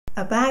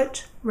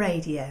About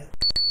radio.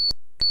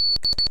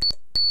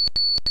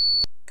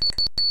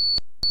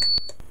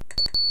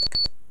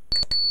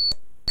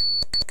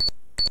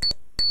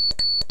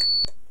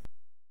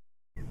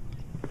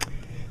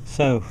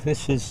 So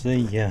this is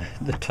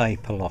the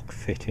taper lock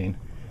fitting,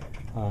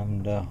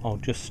 and I'll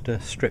just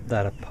strip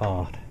that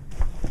apart.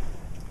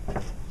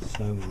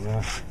 So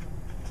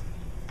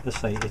let's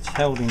say it's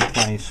held in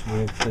place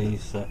with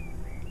these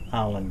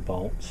Allen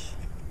bolts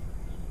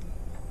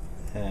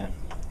there.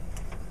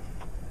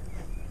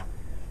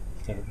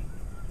 So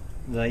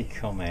they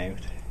come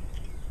out,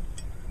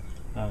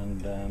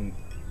 and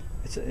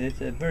it's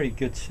a very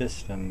good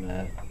system,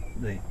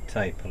 the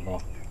taper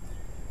lock.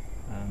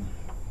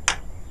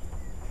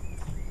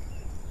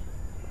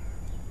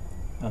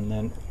 And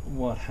then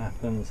what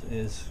happens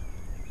is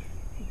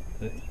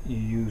that you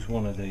use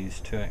one of these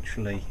to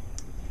actually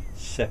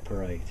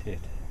separate it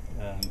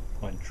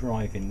by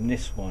driving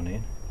this one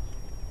in.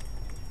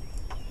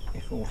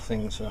 If all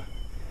things are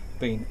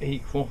being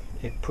equal,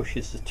 it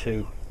pushes the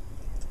two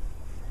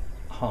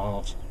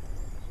halves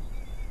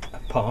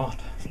apart.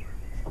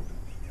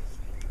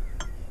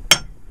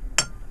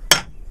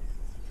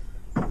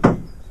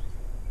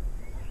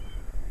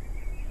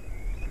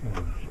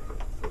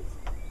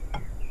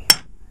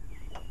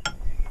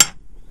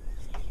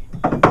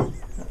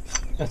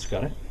 That's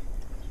got it,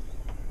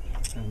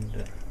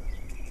 and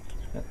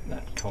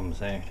that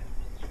comes out,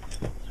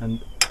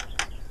 and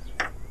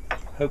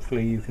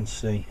hopefully you can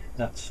see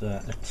that's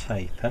a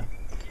taper.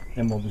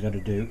 Then what we've got to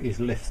do is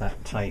lift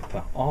that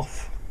taper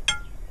off.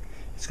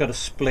 It's got a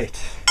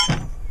split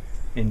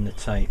in the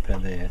taper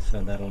there,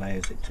 so that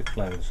allows it to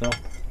close up,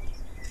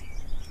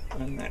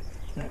 and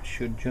that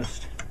should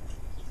just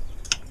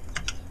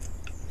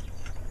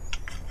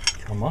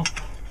come off.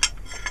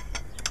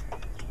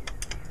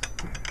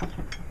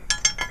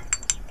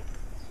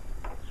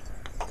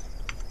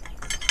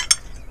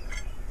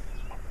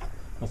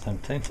 I'm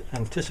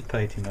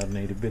anticipating I'd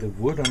need a bit of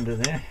wood under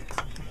there.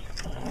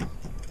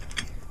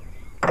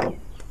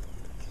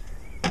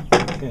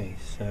 Okay,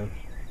 so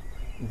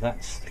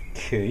that's the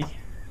key.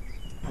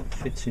 That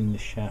fits in the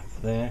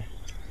shaft there,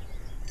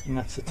 and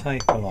that's the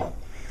taper lock.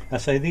 I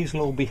say these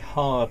will all be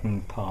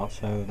hardened parts,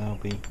 so they'll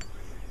be,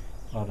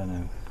 I don't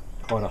know,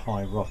 quite a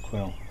high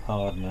Rockwell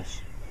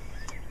hardness.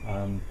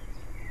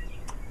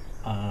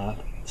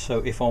 So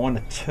if I want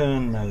to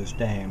turn those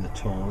down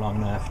at all, I'm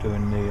going to have to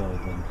anneal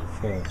them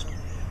first.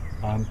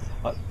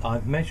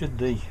 I've measured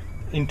the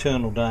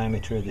internal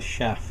diameter of the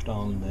shaft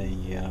on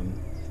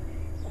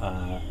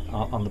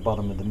the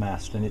bottom of the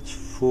mast, and it's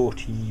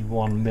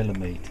 41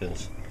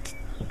 millimeters.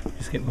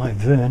 Just get my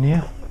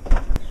vernier.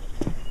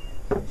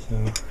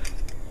 So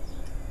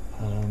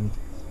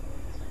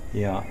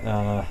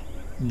yeah,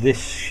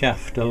 this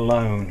shaft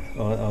alone,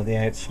 or the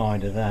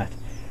outside of that,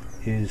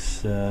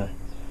 is at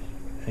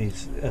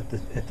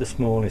the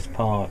smallest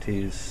part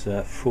is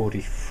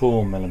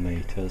 44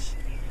 millimeters.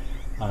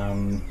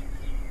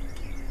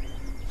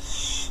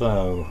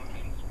 So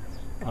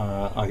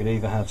I could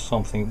either have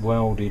something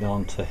welded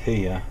onto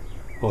here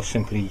or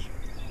simply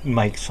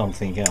make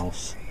something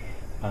else.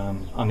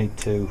 I need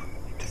to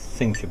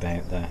think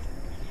about that.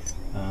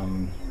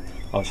 I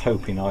was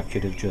hoping I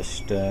could have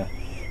just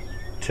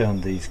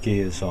turned these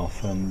gears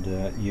off and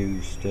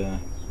used the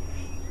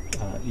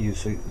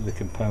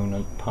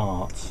component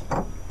parts.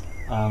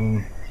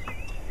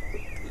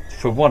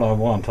 For what I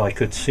want, I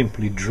could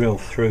simply drill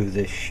through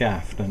this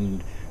shaft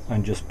and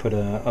just put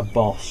a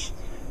boss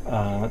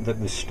that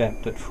was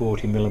stepped at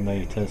 40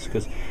 millimeters,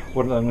 because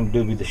what I'm going to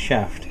do with the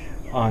shaft,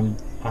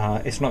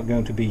 it's not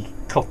going to be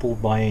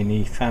coupled by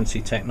any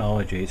fancy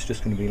technology. It's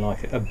just going to be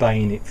like a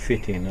bayonet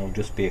fitting. There'll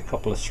just be a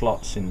couple of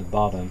slots in the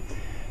bottom,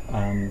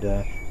 and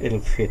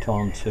it'll fit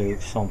onto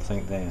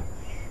something there.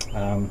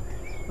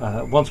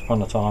 Once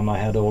upon a time I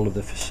had all of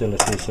the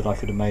facilities that I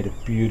could have made a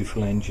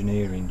beautiful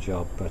engineering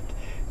job, but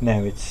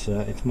now it's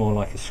more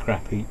like a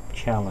scrappy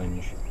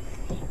challenge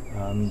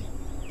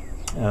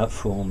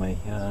for me,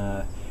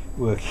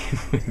 working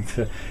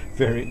with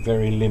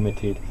very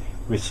limited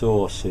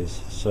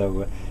resources.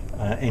 So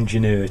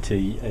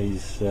ingenuity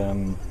is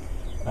the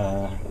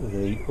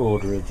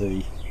order of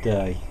the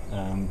day,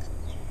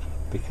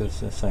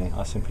 because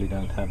I simply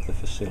don't have the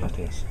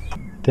facilities.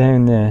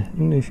 Down there, I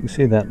don't know if you can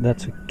see that,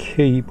 that's a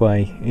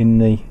keyway in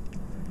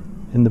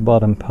the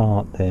bottom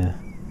part there,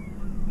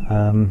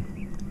 and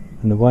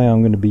the way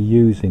I'm going to be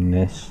using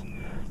this,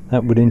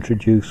 that would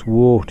introduce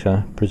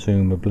water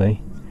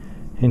presumably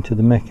into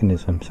the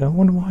mechanism. So I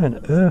wonder why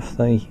on earth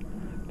they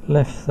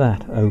left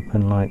that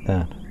open like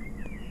that.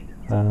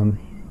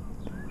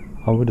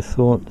 I would have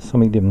thought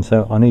something different,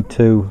 so I need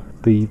to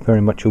be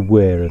very much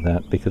aware of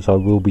that, because I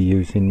will be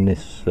using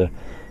this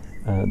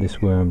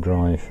this worm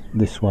drive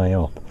this way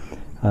up,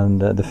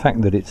 and the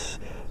fact that it's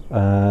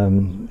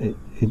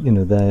you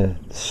know, they're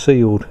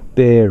sealed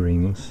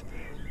bearings,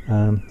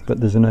 but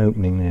there's an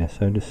opening there,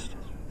 so just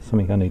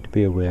something I need to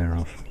be aware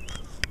of.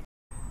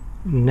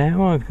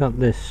 Now I've got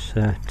this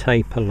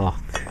taper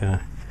lock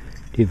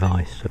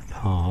device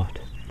apart,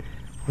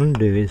 what I'm going to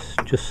do is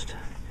just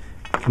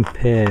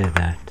compare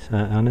that.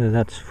 I know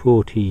that's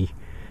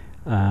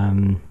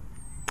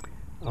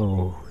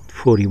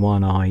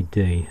 41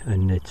 ID,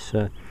 and it's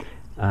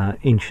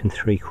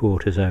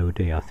 1.75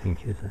 OD, I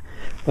think, is it?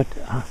 But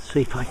I'll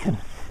see if I can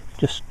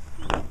just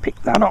pick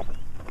that up.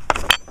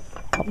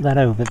 Pop that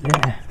over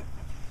there.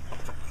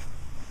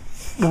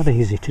 Not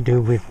easy to do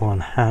with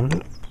one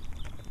hand.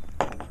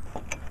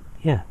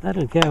 Yeah,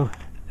 that'll go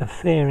a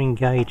fair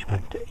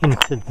engagement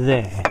into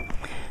there.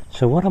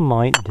 So what I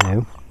might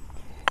do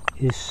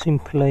is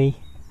simply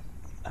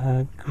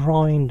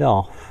grind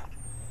off,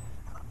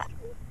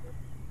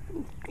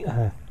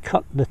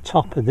 cut the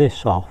top of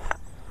this off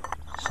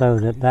so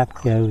that that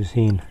goes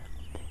in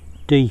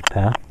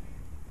deeper.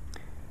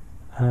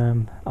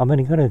 I'm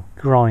only going to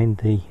grind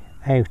the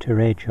outer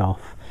edge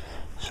off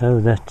so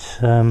that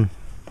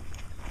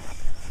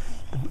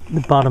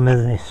the bottom of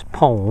this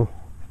pole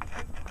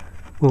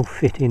will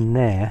fit in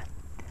there,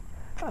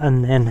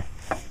 and then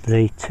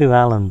the 2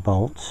 Allen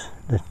bolts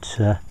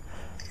that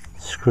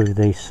screw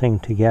these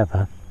things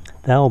together,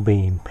 they'll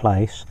be in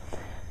place,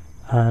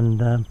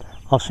 and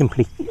I'll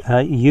simply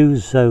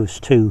use those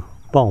 2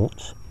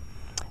 bolts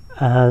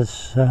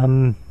as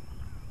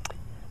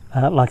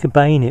like a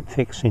bayonet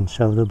fixing,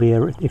 so there'll be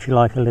a, if you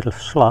like, a little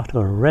slot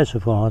or a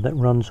reservoir that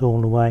runs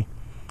all the way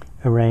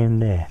around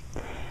there.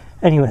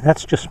 Anyway,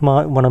 that's just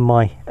one of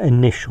my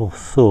initial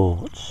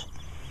thoughts,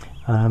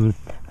 and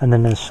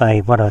then as I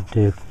say, what I'd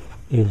do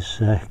is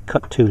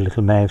cut 2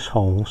 little mouse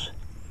holes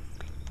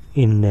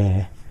in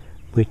there,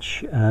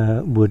 which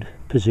would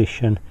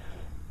position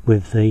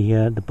with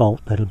the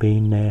bolt that'll be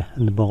in there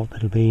and the bolt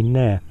that'll be in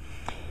there.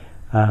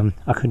 I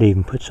could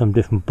even put some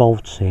different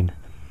bolts in,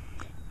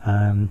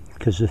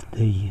 because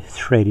the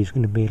thread is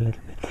going to be a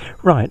little bit...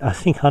 Right, I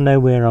think I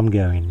know where I'm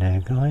going now,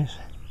 guys.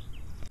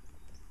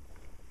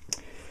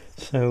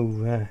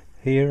 So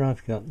here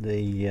I've got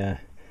the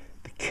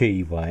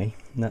keyway,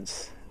 and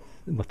that's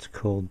what's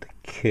called the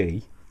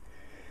key.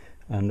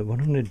 And what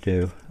I'm going to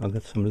do, I've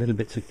got some little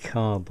bits of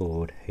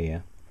cardboard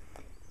here,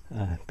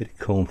 a bit of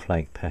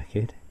cornflake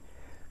packet.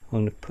 I'm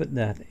going to put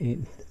that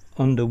in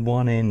under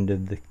one end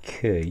of the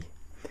key,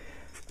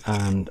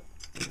 and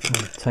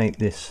I'll take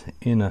this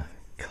inner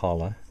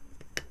collar.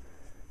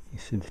 You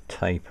see the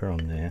taper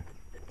on there,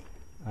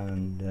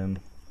 and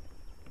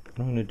what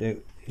I'm going to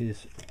do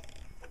is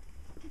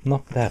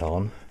knock that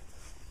on,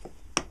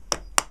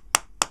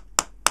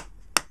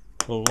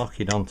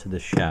 lock it onto the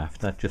shaft.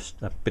 That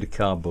bit of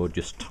cardboard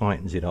just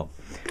tightens it up,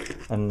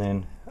 and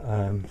then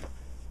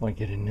by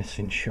getting this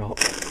in shot,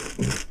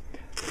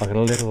 I've got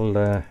a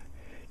little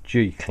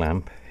G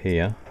clamp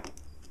here,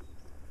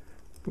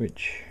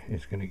 which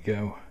is going to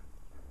go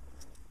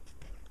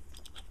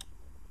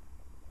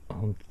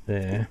on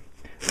there,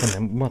 and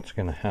then what's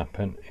going to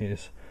happen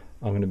is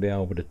I'm going to be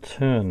able to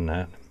turn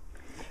that,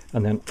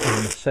 and then I'm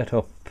going to set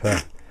up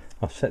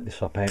I'll set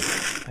this up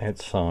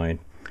outside,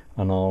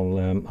 and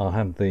I'll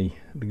have the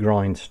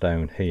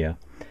grindstone here,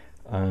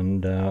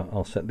 and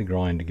I'll set the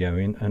grinder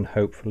going and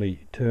hopefully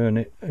turn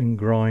it and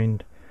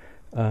grind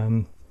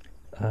some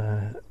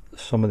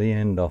of the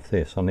end off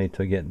this. I need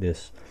to get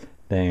this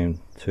down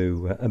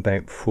to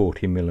about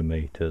 40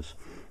 millimeters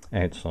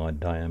outside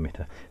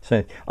diameter.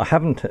 So I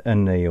haven't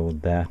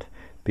annealed that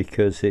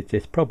because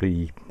it's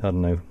probably, I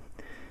don't know,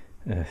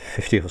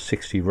 50 or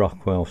 60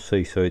 Rockwell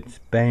C, so it's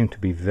bound to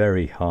be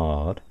very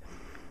hard.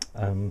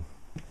 You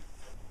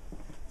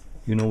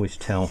can always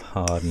tell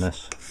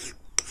hardness.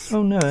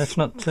 Oh no, that's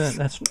not.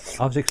 I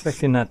was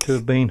expecting that to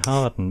have been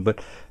hardened,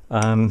 but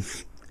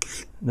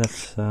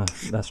that's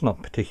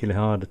not particularly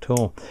hard at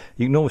all.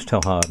 You can always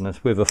tell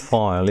hardness with a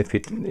file.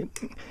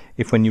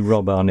 If when you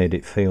rub on it,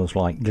 it feels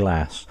like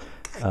glass,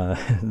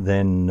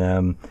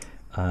 then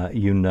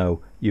you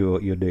know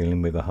you're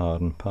dealing with a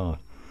hardened part.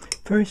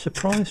 Very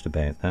surprised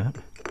about that.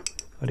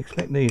 I'd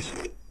expect these.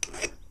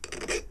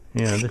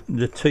 Yeah,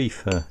 the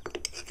teeth are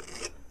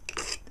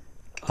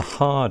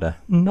harder.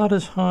 Not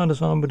as hard as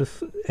I would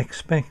have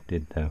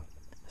expected, though.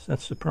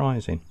 That's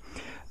surprising.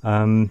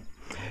 You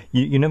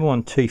never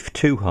want teeth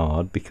too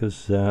hard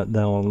because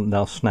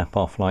they'll snap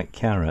off like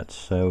carrots.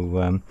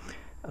 So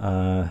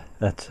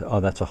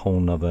that's a whole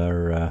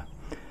nother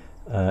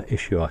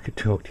issue I could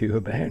talk to you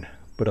about,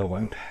 but I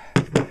won't.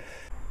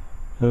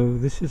 So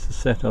this is the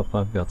setup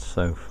I've got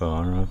so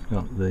far. I've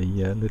got the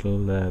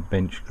little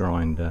bench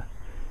grinder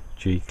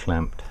G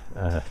clamped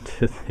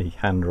to the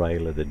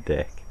handrail of the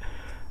deck,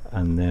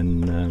 and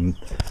then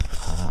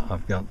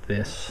I've got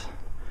this,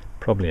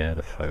 probably out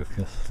of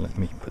focus. Let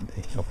me put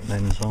the up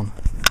lens on.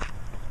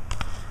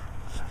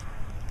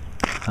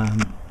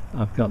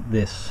 I've got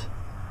this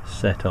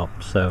set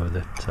up so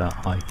that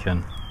I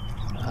can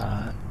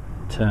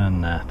turn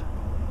that.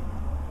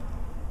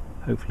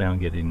 Hopefully I'm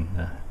getting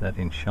that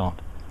in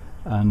shot,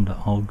 and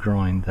I'll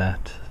grind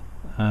that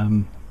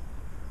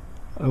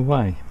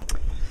away.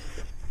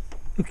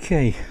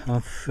 Okay,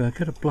 I've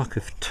got a block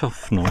of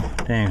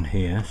Tufnell down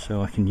here,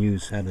 so I can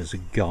use that as a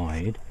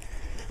guide,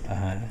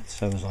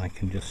 so as I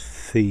can just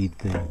feed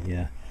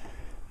the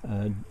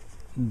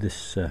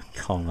this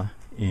collar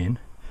in.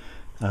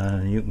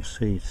 You can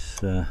see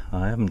it's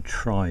I haven't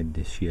tried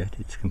this yet,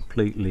 it's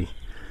completely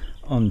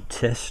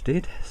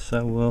untested,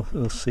 so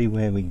we'll see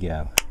where we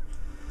go.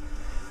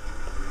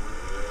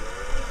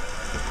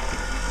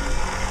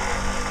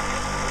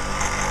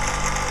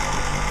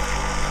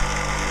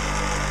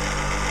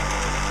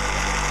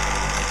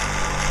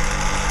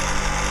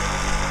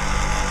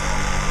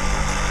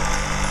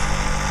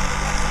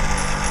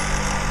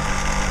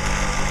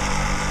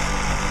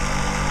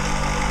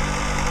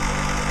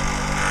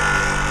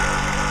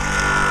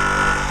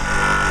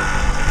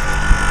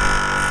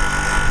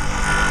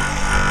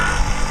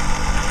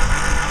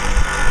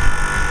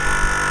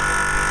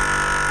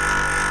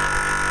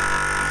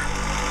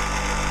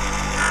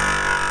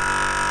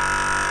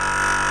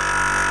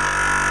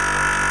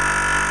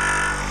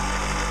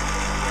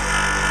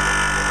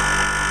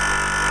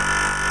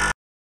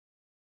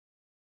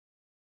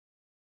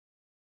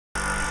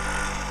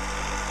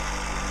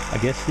 I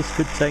guess this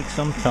could take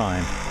some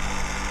time.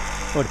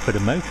 Ought to put a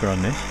motor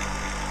on this.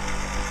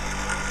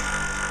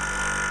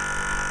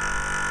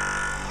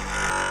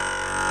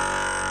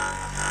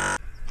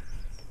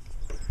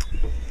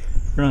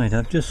 Right,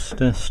 I've just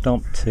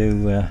stopped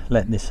to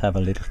let this have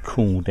a little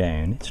cool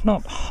down. It's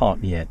not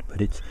hot yet,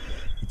 but it's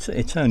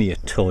only a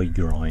toy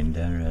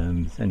grinder.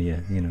 It's only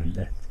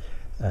a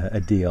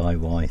a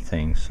DIY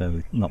thing,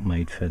 so not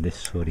made for this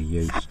sort of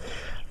use.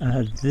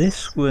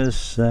 This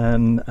was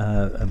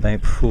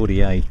about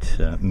 48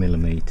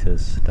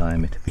 millimeters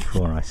diameter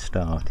before I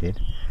started.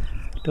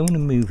 Don't want to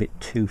move it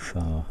too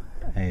far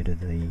out of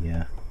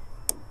the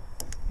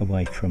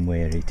away from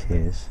where it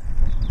is.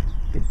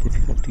 A bit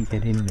difficult to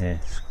get in there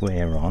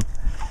square on.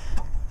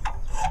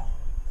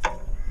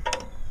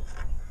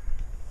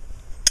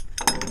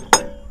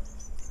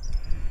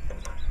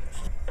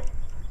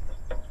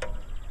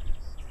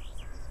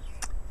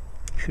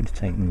 Should have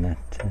taken that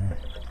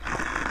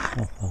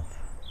top off.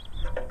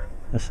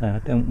 As I say, I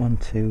don't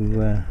want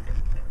to.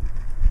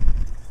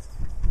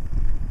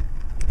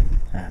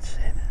 That's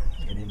it.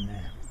 Get in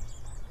there.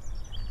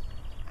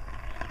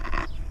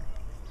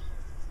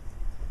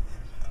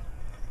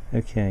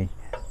 Okay,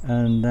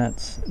 and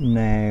that's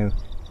now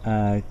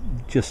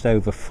just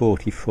over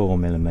 44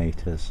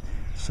 millimeters.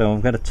 So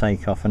I've got to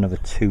take off another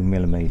 2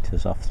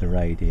 millimeters off the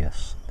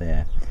radius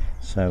there.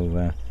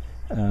 So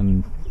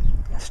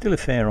still a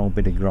fair old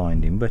bit of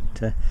grinding, but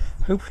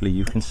hopefully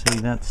you can see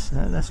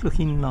that's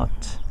looking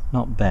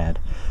not bad.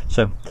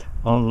 So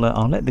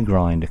I'll let the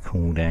grinder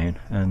cool down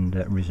and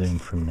resume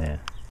from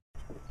there.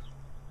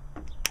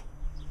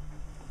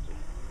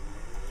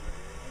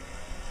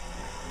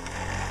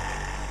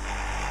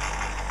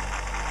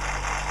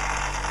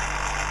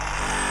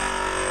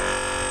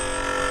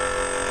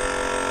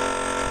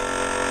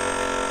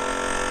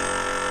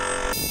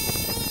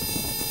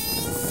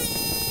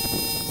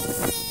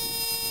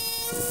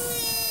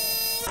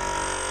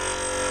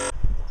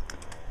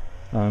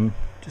 I'm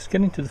just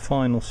getting to the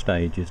final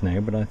stages now,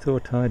 but I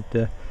thought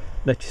I'd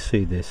let you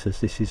see this, as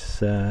this is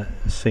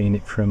seeing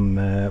it from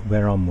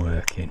where I'm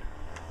working.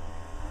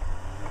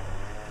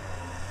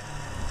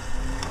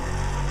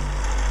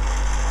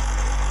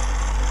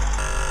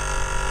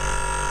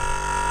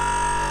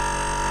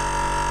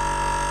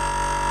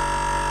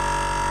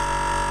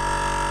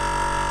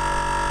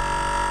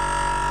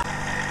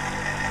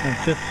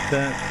 I've just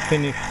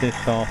finished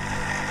this off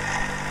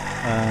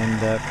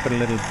and put a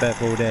little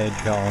beveled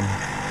edge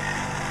on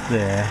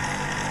there,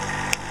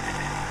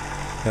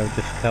 so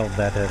just held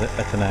that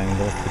at an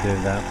angle to do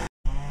that.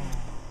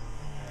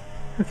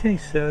 Okay,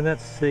 so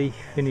that's the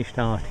finished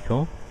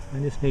article. I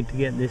just need to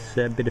get this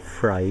bit of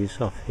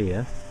phrase off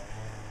here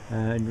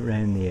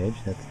around the edge.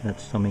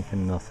 That's something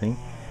and nothing,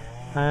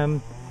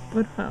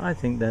 but I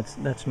think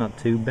that's not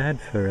too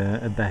bad for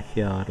a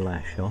backyard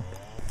lash up.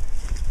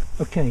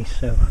 Okay,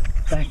 so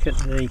back at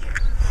the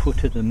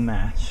foot of the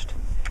mast,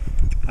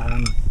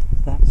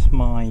 that's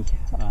my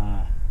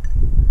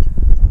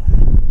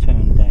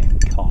turned down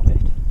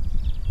collet,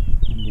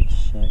 and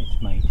its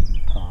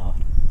mating part,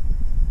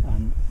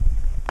 and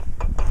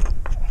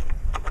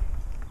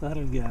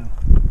that'll go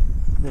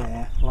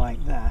there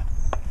like that.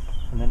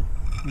 And then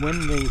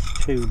when these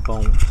two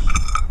bolts,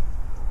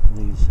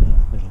 these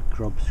little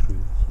grub screws,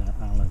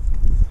 Allen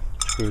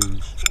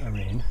screws, are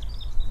in,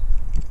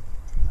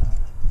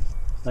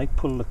 they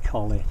pull the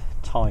collet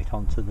tight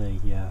onto the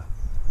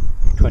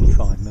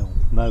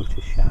 25mm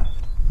motor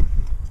shaft,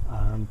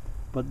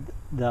 but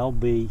they'll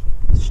be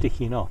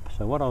sticking up.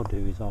 So what I'll do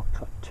is I'll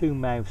cut 2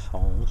 mouse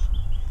holes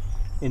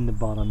in the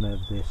bottom of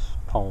this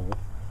pole,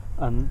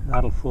 and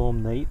that'll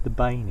form the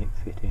bayonet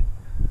fitting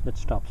that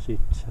stops it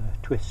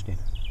twisting.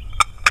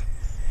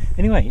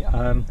 Anyway,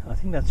 I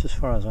think that's as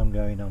far as I'm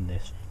going on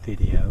this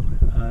video.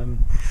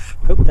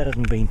 Hope that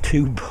hasn't been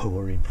too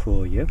boring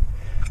for you.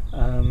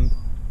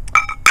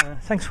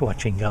 Thanks for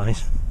watching,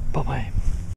 guys. Bye bye.